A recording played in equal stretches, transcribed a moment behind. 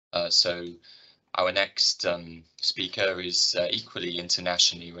So our next speaker is equally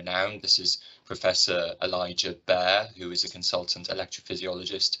internationally renowned. This is Professor Elijah Behr, who is a consultant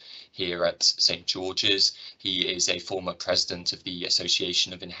electrophysiologist here at St. George's. He is a former president of the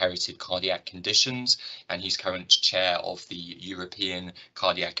Association of Inherited Cardiac Conditions, and he's current chair of the European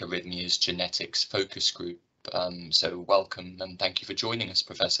Cardiac Arrhythmias Genetics Focus Group. So welcome and thank you for joining us,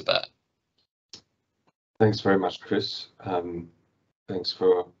 Professor Behr. Thanks very much, Chris. Thanks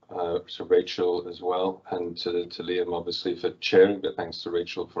to Rachel as well, and to Liam obviously for chairing, but thanks to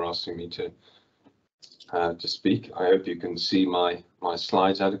Rachel for asking me to speak. I hope you can see my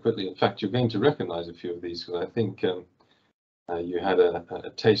slides adequately. In fact, you're going to recognise a few of these because I think you had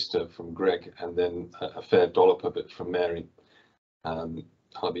a taster from Greg and then a fair dollop of it from Mary.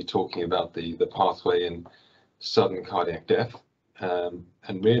 I'll be talking about the pathway in sudden cardiac death,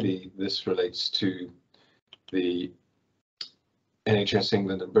 and really this relates to the NHS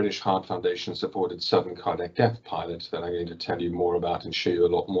England and British Heart Foundation supported sudden cardiac death pilot that I'm going to tell you more about and show you a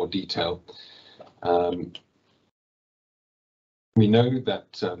lot more detail. We know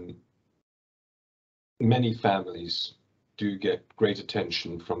that many families do get great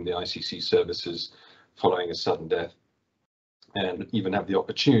attention from the ICC services following a sudden death, and even have the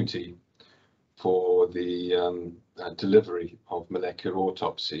opportunity for the delivery of molecular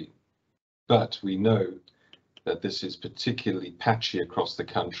autopsy. But we know that this is particularly patchy across the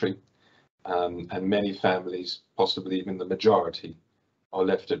country, and many families, possibly even the majority, are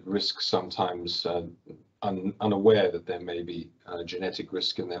left at risk sometimes unaware that there may be genetic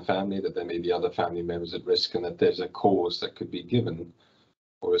risk in their family, that there may be other family members at risk, and that there's a cause that could be given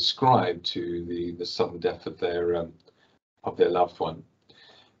or ascribed to the sudden death of their loved one.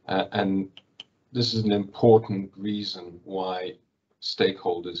 And this is an important reason why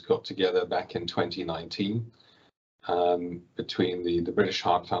stakeholders got together back in 2019 between the British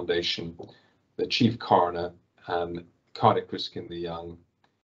Heart Foundation, the Chief Coroner, Cardiac Risk in the Young,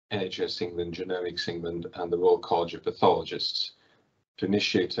 NHS England, Genomics England, and the Royal College of Pathologists to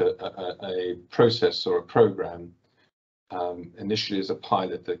initiate a process or a programme, initially as a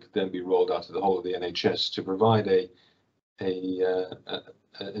pilot that could then be rolled out to the whole of the NHS to provide an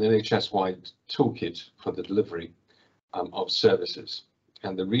NHS-wide toolkit for the delivery of services.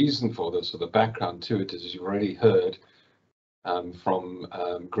 And the reason for this, or the background to it, is, as you've already heard from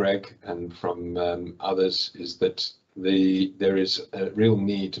Greg and from others, is that there is a real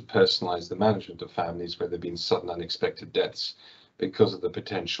need to personalise the management of families where there have been sudden unexpected deaths because of the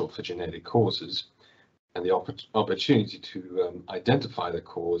potential for genetic causes and the opportunity to identify the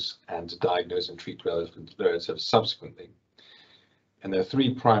cause and to diagnose and treat relatives subsequently. And there are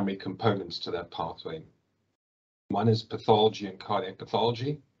three primary components to that pathway. One is pathology and cardiac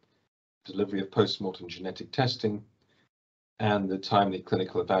pathology, delivery of post-mortem genetic testing, and the timely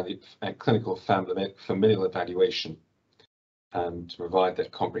clinical familial evaluation, to provide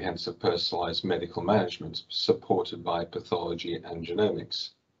that comprehensive personalised medical management supported by pathology and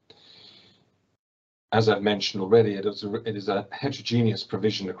genomics. As I've mentioned already, it is a heterogeneous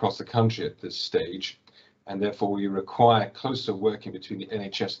provision across the country at this stage, and therefore we require closer working between the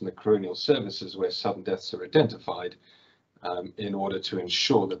NHS and the coronial services where sudden deaths are identified, in order to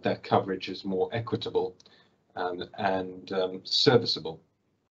ensure that that coverage is more equitable and serviceable,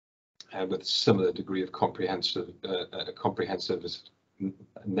 and with a similar degree of comprehensive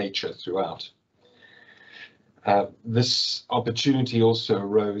nature throughout. This opportunity also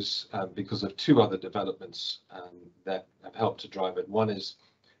arose because of two other developments that have helped to drive it. One is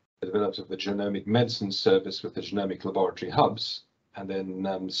the development of the genomic medicine service with the genomic laboratory hubs, and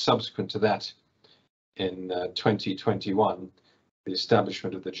then subsequent to that, in 2021, the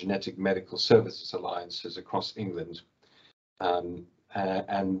establishment of the Genetic Medical Services Alliances across England.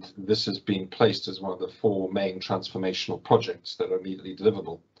 And this has been placed as one of the four main transformational projects that are immediately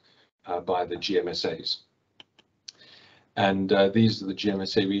deliverable by the GMSAs. And these are the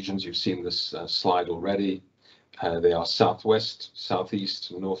GMSA regions. You've seen this slide already. They are Southwest,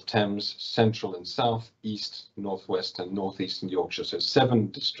 Southeast, North Thames, Central and South, East, Northwest and Northeastern Yorkshire. So 7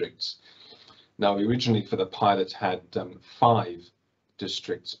 districts. Now, we originally for the pilot had 5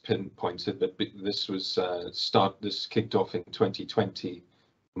 districts pinpointed, but this was this kicked off in 2020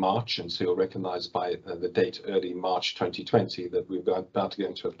 March, and so you'll recognise by the date early March 2020 that we were about to go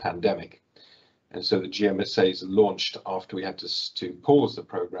into a pandemic, and so the GMSAs launched after we had to pause the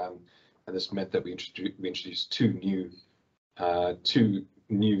programme, and this meant that we introduced 2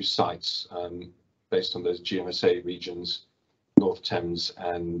 new sites based on those GMSA regions, North Thames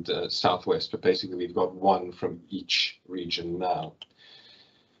and Southwest, but basically we've got 1 from each region now.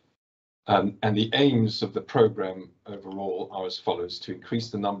 And the aims of the program overall are as follows: to increase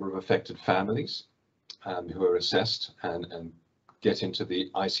the number of affected families who are assessed and get into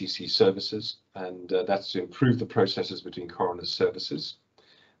the ICC services, and that's to improve the processes between coroner services.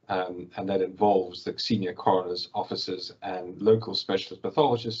 And that involves the senior coroners, officers, and local specialist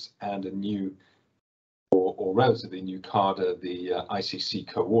pathologists, and a new or relatively new cadre, the ICC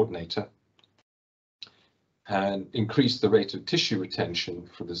coordinator, and increase the rate of tissue retention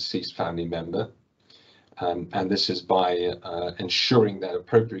for the deceased family member. And this is by ensuring that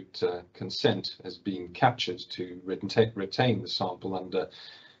appropriate consent has been captured to retain the sample under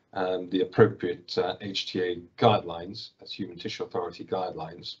the appropriate HTA guidelines, that's Human Tissue Authority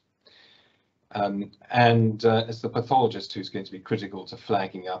guidelines. As the pathologist who's going to be critical to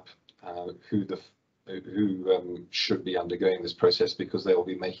flagging up who should be undergoing this process, because they will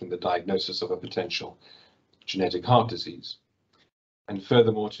be making the diagnosis of a potential genetic heart disease. And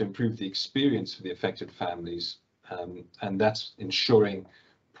furthermore, to improve the experience for the affected families, and that's ensuring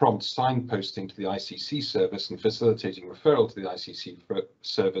prompt signposting to the ICC service and facilitating referral to the ICC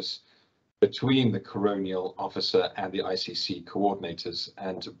service between the coronial officer and the ICC coordinators,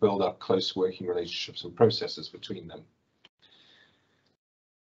 and to build up close working relationships and processes between them.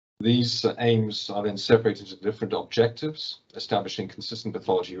 These aims are then separated into different objectives: establishing consistent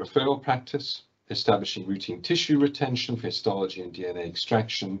pathology referral practice, establishing routine tissue retention for histology and DNA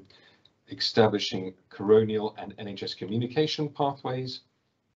extraction, establishing coronial and NHS communication pathways,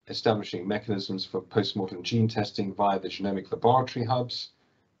 establishing mechanisms for postmortem gene testing via the genomic laboratory hubs,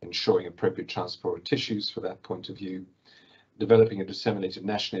 ensuring appropriate transport of tissues for that point of view, developing a disseminated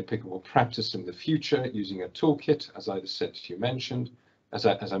nationally applicable practice in the future using a toolkit, as I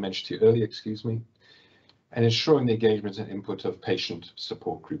mentioned to you earlier, excuse me, and ensuring the engagement and input of patient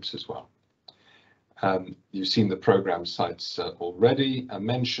support groups as well. You've seen the program sites already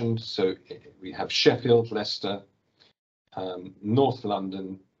mentioned. So we have Sheffield, Leicester, North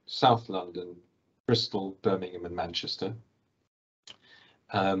London, South London, Bristol, Birmingham and Manchester.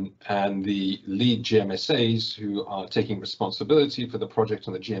 And the lead GMSAs who are taking responsibility for the project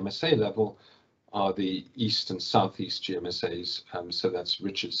on the GMSA level are the East and Southeast GMSAs. So that's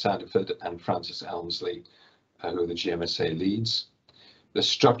Richard Sandiford and Francis Elmsley, who are the GMSA leads. The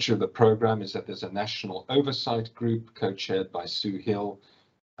structure of the program is that there's a national oversight group co-chaired by Sue Hill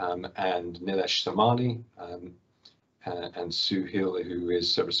and Nilesh Samani. And Sue Hill, who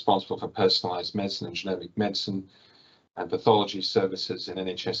is responsible for personalised medicine and genomic medicine and pathology services in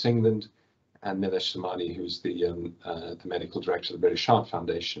NHS England, and Nilesh Samani, who's the medical director of the British Heart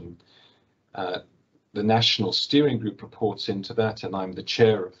Foundation. The National Steering Group reports into that, and I'm the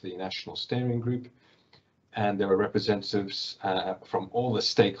chair of the National Steering Group. And there are representatives from all the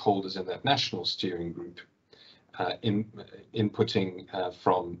stakeholders in that national steering group, inputting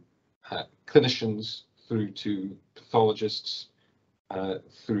from clinicians through to pathologists,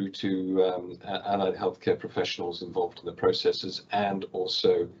 through to allied healthcare professionals involved in the processes, and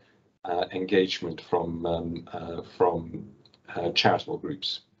also engagement from charitable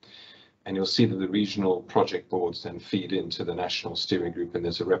groups. And you'll see that the regional project boards then feed into the national steering group, and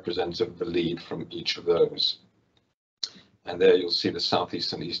there's a representative of the lead from each of those. And there you'll see the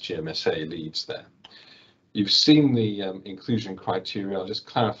Southeast and East GMSA leads there. You've seen the inclusion criteria. I'll just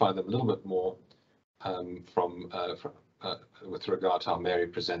clarify them a little bit more with regard to how Mary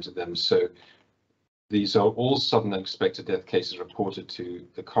presented them. So these are all sudden unexpected death cases reported to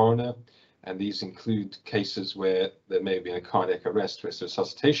the coroner. And these include cases where there may have been a cardiac arrest where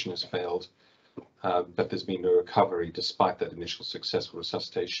resuscitation has failed, but there's been no recovery despite that initial successful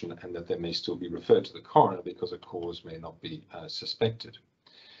resuscitation, and that they may still be referred to the coroner because a cause may not be suspected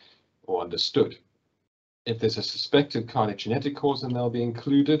or understood. If there's a suspected cardiac genetic cause, then they'll be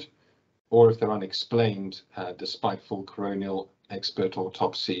included, or if they're unexplained despite full coronial expert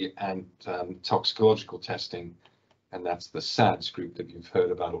autopsy and toxicological testing, and that's the SADS group that you've heard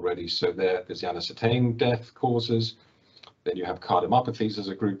about already. So there's the unascertained death causes, then you have cardiomyopathies as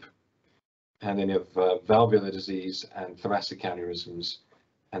a group, and then you have valvular disease and thoracic aneurysms,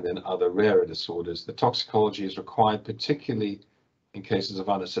 and then other rarer disorders. The toxicology is required particularly in cases of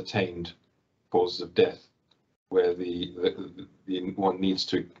unascertained causes of death, where the one needs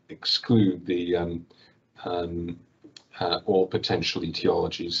to exclude the all potential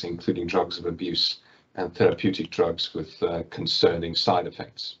etiologies, including drugs of abuse and therapeutic drugs with concerning side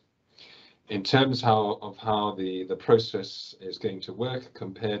effects. In terms of how the process is going to work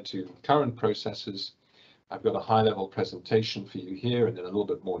compared to current processes, I've got a high-level presentation for you here and in a little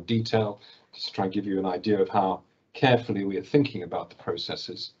bit more detail, just to try and give you an idea of how carefully we are thinking about the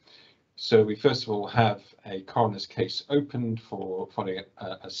processes. So we first of all have a coroner's case opened for following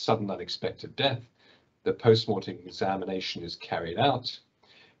a sudden unexpected death. The post-mortem examination is carried out,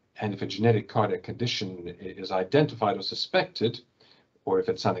 and if a genetic cardiac condition is identified or suspected, or if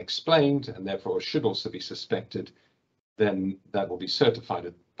it's unexplained and therefore should also be suspected, then that will be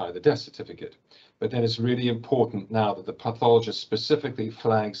certified by the death certificate. But then it's really important now that the pathologist specifically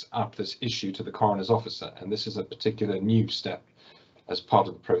flags up this issue to the coroner's officer, and this is a particular new step as part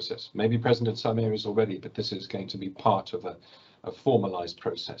of the process. Maybe present in some areas already, but this is going to be part of a formalized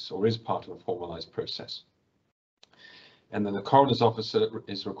process, or is part of a formalized process. And then the coroner's officer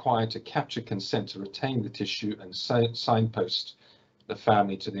is required to capture consent to retain the tissue and signpost the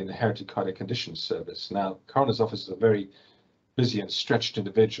family to the Inherited Cardiac Conditions Service. Now, coroner's officers are very busy and stretched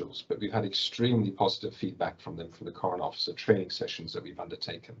individuals, but we've had extremely positive feedback from them from the coroner officer training sessions that we've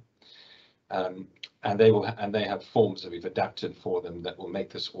undertaken. And they have forms that we've adapted for them that will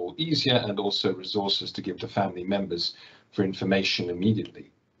make this all easier, and also resources to give to family members for information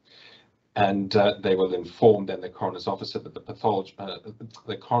immediately. And they will inform then the coroner's officer that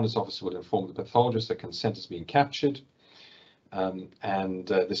the coroner's officer will inform the pathologist that consent has been captured.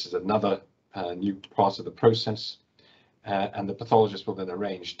 This is another new part of the process. And the pathologist will then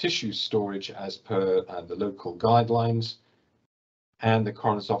arrange tissue storage as per the local guidelines. And the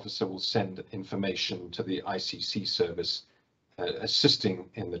coroner's officer will send information to the ICC service, assisting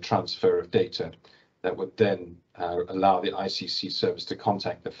in the transfer of data that would then allow the ICC service to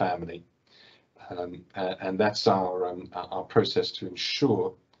contact the family. And that's our process to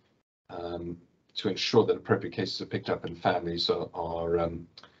ensure that appropriate cases are picked up and families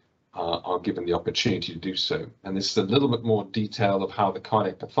are given the opportunity to do so. And this is a little bit more detail of how the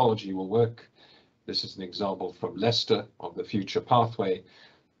cardiac pathology will work. This is an example from Leicester of the future pathway.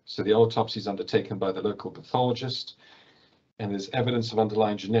 So the autopsy is undertaken by the local pathologist, and there's evidence of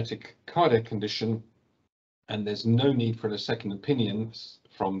underlying genetic cardiac condition, and there's no need for a second opinion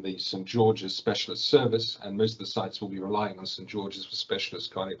from the St George's Specialist Service, and most of the sites will be relying on St George's for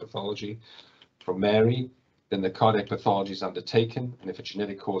specialist cardiac pathology. From Mary, then the cardiac pathology is undertaken, and if a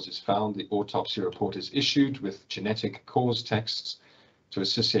genetic cause is found, the autopsy report is issued with genetic cause texts to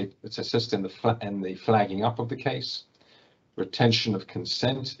assist in the flagging up of the case. Retention of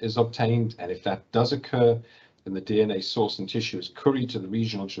consent is obtained, and if that does occur, then the DNA source and tissue is couried to the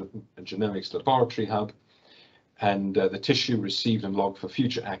regional genomics laboratory hub, and the tissue received and logged for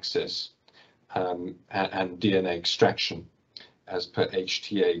future access and DNA extraction as per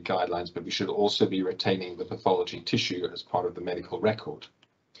HTA guidelines, but we should also be retaining the pathology tissue as part of the medical record.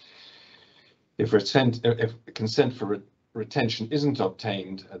 If consent for retention isn't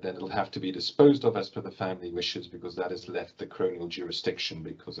obtained, then it'll have to be disposed of as per the family wishes, because that has left the coronial jurisdiction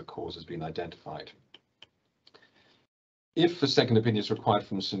because a cause has been identified. If a second opinion is required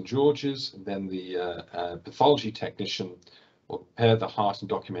from St George's, then the pathology technician will prepare the heart and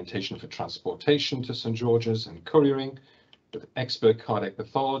documentation for transportation to St George's and couriering, with expert cardiac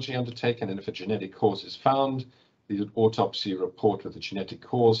pathology undertaken, and if a genetic cause is found, the autopsy report with the genetic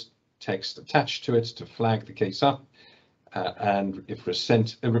cause text attached to it to flag the case up. And if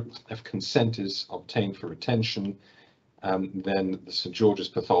consent is obtained for retention, then the St George's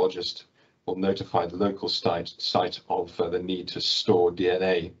pathologist will notify the local site of the need to store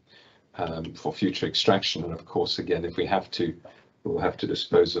DNA for future extraction. And of course, again, if we have to, we'll have to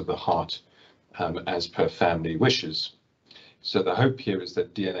dispose of the heart as per family wishes. So the hope here is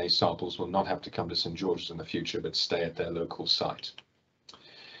that DNA samples will not have to come to St George's in the future, but stay at their local site.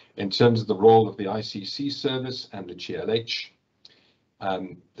 In terms of the role of the ICC service and the GLH,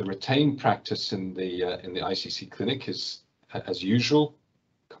 the retained practice in the ICC clinic is, as usual,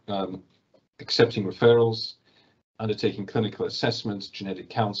 accepting referrals, undertaking clinical assessments, genetic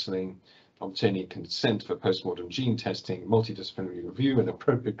counselling, obtaining consent for postmortem gene testing, multidisciplinary review, and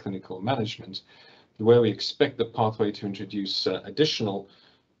appropriate clinical management. Where we expect the pathway to introduce additional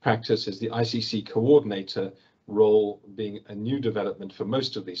practice is the ICC coordinator role, being a new development for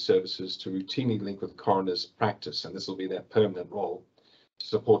most of these services to routinely link with coroner's practice, and this will be their permanent role, to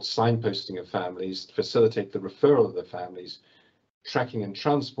support signposting of families, facilitate the referral of the families, tracking and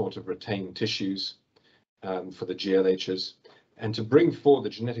transport of retained tissues for the GLHs, and to bring forward the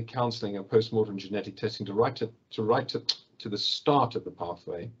genetic counselling and postmortem genetic testing to the start of the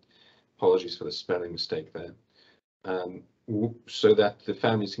pathway. Apologies for the spelling mistake there. So that the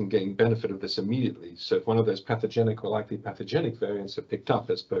families can gain benefit of this immediately. So if one of those pathogenic or likely pathogenic variants are picked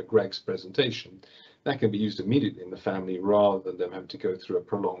up as per Greg's presentation, that can be used immediately in the family rather than them having to go through a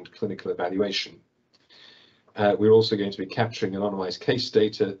prolonged clinical evaluation. We're also going to be capturing anonymized case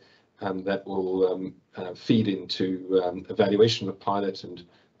data that will feed into evaluation of the pilot and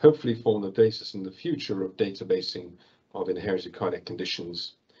hopefully form the basis in the future of databasing of inherited cardiac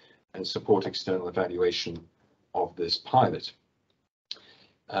conditions and support external evaluation of this pilot.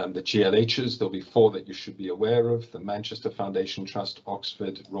 The GLHs, there'll be 4 that you should be aware of: the Manchester Foundation Trust,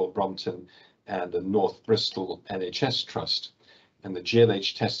 Oxford, Royal Brompton, and the North Bristol NHS Trust. And the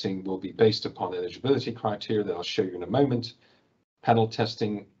GLH testing will be based upon eligibility criteria that I'll show you in a moment. Panel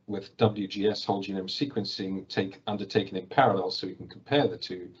testing with WGS whole genome sequencing undertaken in parallel, so we can compare the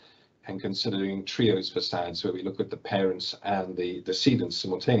two, and considering trios for SADS, where we look at the parents and the decedents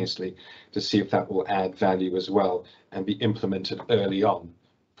simultaneously to see if that will add value as well and be implemented early on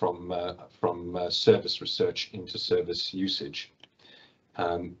from service research into service usage.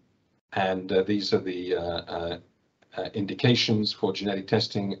 These are the indications for genetic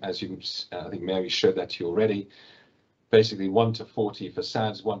testing. As you, I think Mary showed that to you already. Basically 1 to 40 for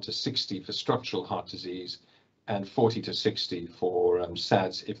SADS, 1 to 60 for structural heart disease, and 40 to 60 for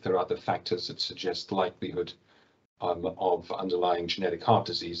SADS if there are other factors that suggest likelihood of underlying genetic heart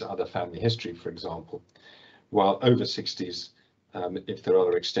disease, other family history, for example, while over 60s if there are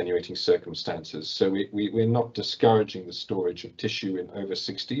other extenuating circumstances. So we're not discouraging the storage of tissue in over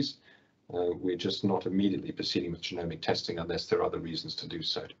 60s. We're just not immediately proceeding with genomic testing unless there are other reasons to do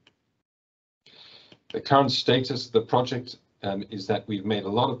so. The current status of the project is that we've made a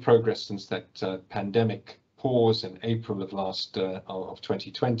lot of progress since that pandemic pause in April of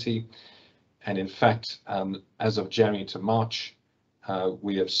 2020. And in fact, as of January to March,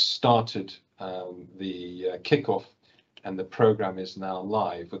 we have started the kickoff, and the program is now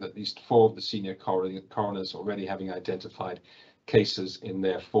live with at least 4 of the senior coroners already having identified cases in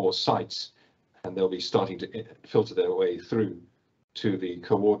their 4 sites, and they'll be starting to filter their way through to the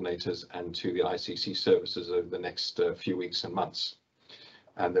coordinators and to the ICC services over the next few weeks and months.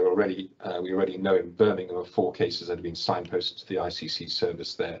 And we already know in Birmingham of 4 cases that have been signposted to the ICC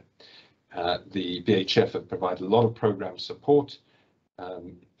service there. The BHF have provided a lot of program support,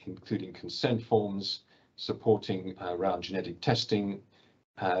 including consent forms, supporting around genetic testing,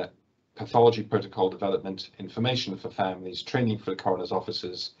 pathology protocol development, information for families, training for the coroner's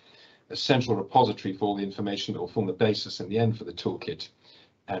officers, a central repository for all the information that will form the basis in the end for the toolkit,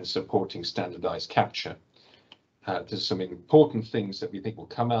 and supporting standardized capture. There's some important things that we think will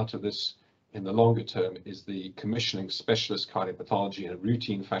come out of this in the longer term is the commissioning specialist cardiopathology in a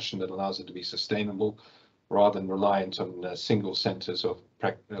routine fashion that allows it to be sustainable rather than reliant on single centers of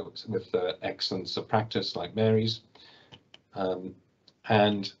with excellence of practice like Mary's,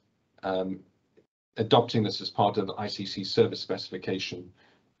 and adopting this as part of the ICC service specification,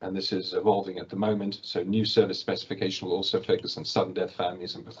 and this is evolving at the moment. So new service specification will also focus on sudden death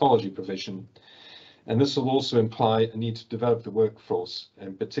families and pathology provision. And this will also imply a need to develop the workforce,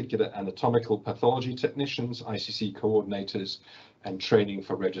 in particular anatomical pathology technicians, ICC coordinators, and training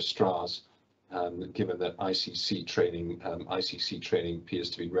for registrars, given that ICC training appears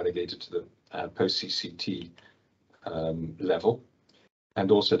to be relegated to the post-CCT level,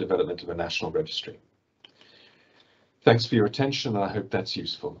 and also development of a national registry. Thanks for your attention, and I hope that's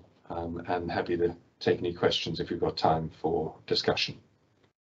useful. And happy to take any questions if you've got time for discussion.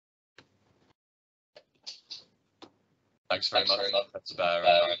 Thanks very much, Professor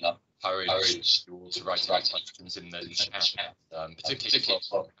Behr. Encourage you all to write questions in the chat, particularly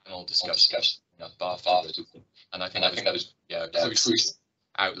for panel discussion afterwards. And I think that was crucial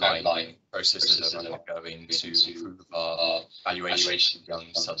outline processes that are ongoing to improve our evaluation of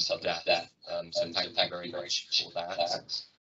young sudden death. So thank you very much for that.